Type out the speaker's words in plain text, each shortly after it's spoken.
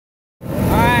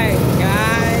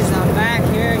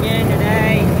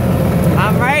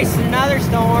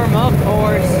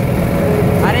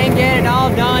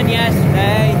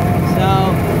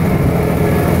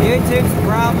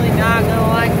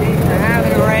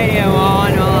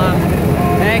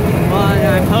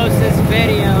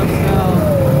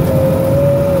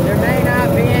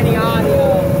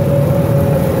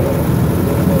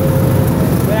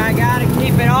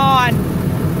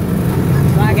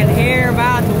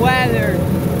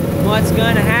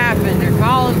going to happen. They're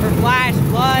calling for flash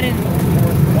flooding.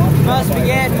 Supposed to be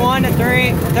getting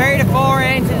 3 to 4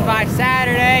 inches by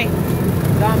Saturday.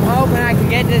 So I'm hoping I can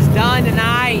get this done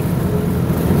tonight.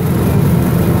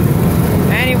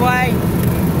 Anyway,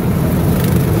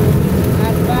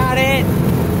 that's about it.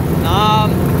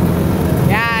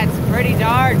 Yeah, it's pretty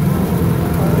dark.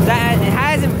 It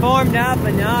hasn't formed up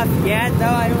enough yet, though.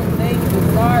 I don't think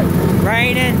it'll start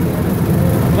raining.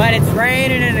 But it's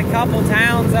raining in a couple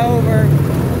towns over.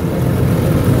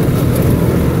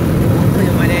 Look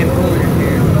at my damn cooler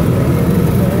here.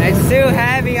 It's too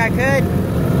heavy. I could,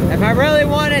 if I really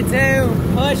wanted to,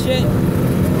 push it,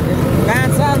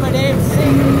 bounce out of my damn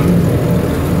seat.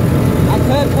 I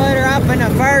could put her up in the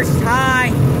first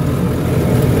high.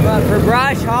 But for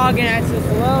brush hogging, that's just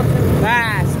a little too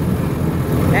fast.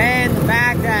 And the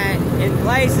fact that in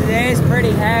places it is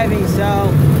pretty heavy, so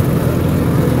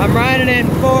I'm running in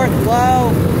 4th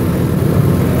low,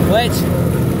 which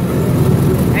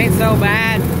ain't so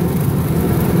bad.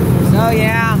 So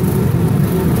yeah.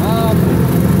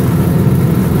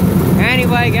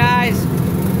 Anyway, guys,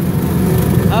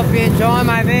 hope you enjoy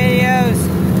my videos.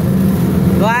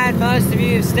 Glad most of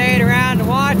you have stayed around to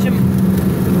watch them.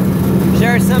 I'm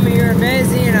sure some of you are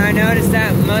busy, and I noticed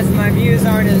that most of my views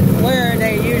aren't as clear as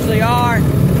they usually are,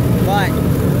 but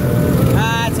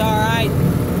that's alright.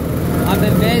 I've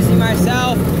been busy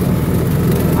myself.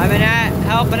 I've been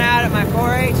helping out at my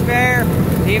 4-H fair,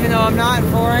 even though I'm not in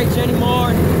 4-H anymore.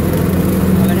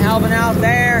 I've been helping out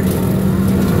there.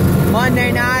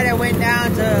 Monday night I went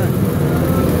down to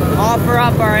offer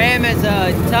up our M as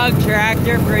a tug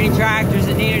tractor for any tractors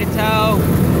that needed a tow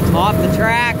off the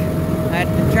track at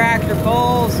the tractor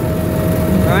pulls,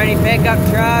 or any pickup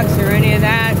trucks or any of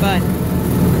that. But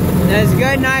it was a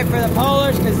good night for the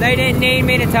pullers because they didn't need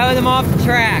me to tow them off the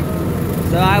track.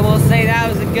 So I will say that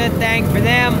was a good thing for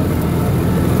them.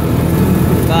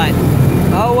 But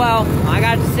oh well, I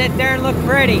got to sit there and look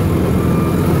pretty,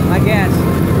 I guess.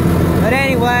 But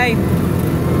anyway,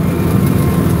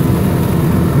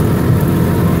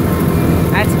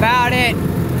 that's about it.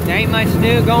 There ain't much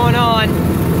new going on.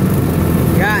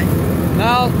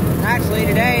 Well, actually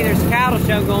today there's a cattle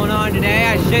show going on today.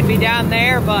 I should be down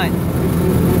there, but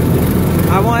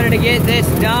I wanted to get this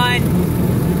done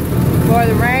before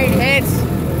the rain hits.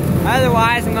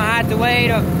 Otherwise, I'm gonna have to wait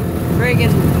a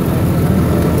friggin'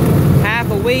 half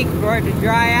a week for it to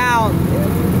dry out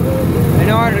in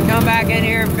order to come back in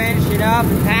here and finish it up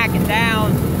and pack it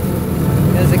down.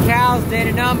 Because the cows did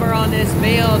a number on this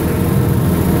field.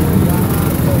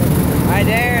 Right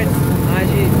there,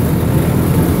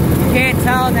 you can't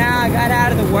tell now, I got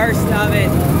out of the worst of it,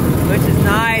 which is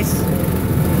nice.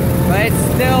 But it's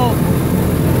still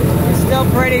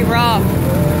pretty rough.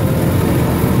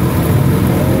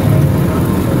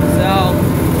 So,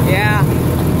 yeah,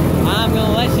 I'm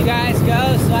gonna let you guys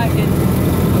go so I can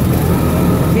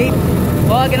keep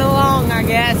plugging along, I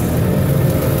guess.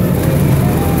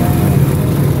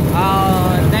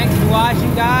 Thanks for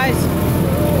watching, guys.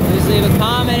 Just leave a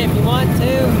comment if you want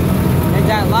to. Hit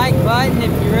that like button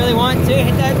if you really want to.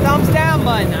 Hit that thumbs down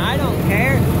button. I don't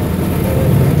care.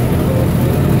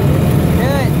 Do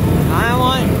it.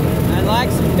 I'd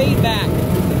like some feedback.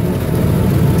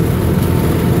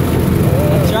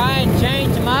 I'll try and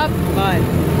change them up, but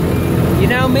you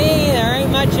know me, there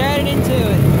ain't much editing to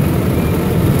it.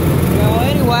 So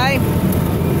anyway,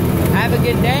 have a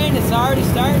good day, and it's already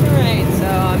starting to rain,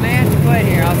 so